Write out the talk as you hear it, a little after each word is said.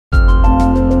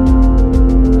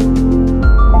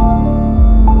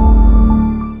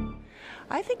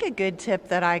think a good tip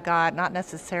that I got, not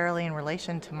necessarily in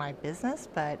relation to my business,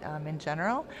 but in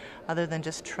general, other than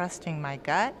just trusting my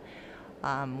gut,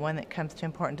 when it comes to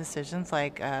important decisions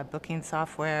like booking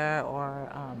software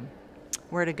or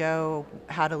where to go,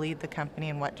 how to lead the company,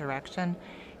 in what direction,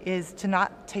 is to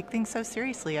not take things so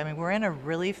seriously. I mean, we're in a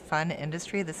really fun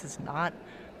industry. This is not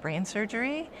brain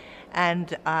surgery.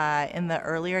 And in the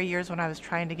earlier years when I was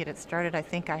trying to get it started, I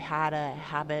think I had a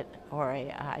habit, or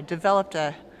I developed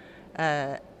a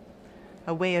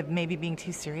way of maybe being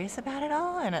too serious about it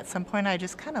all. And at some point I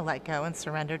just kind of let go and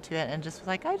surrendered to it and just was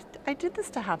like, I did this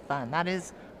to have fun. That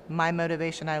is my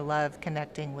motivation. I love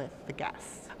connecting with the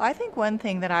guests. I think one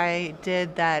thing that I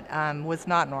did that was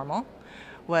not normal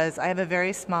was I have a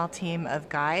very small team of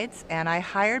guides, and I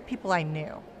hired people I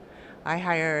knew. I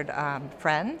hired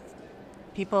friends,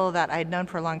 people that I'd known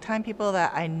for a long time, people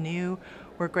that I knew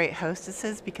were great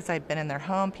hostesses because I'd been in their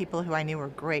home, people who I knew were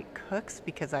great cooks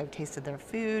because I've tasted their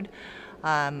food.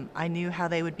 I knew how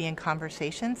they would be in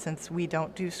conversation since we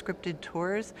don't do scripted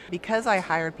tours. Because I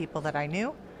hired people that I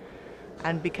knew,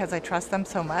 and because I trust them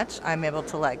so much, I'm able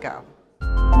to let go.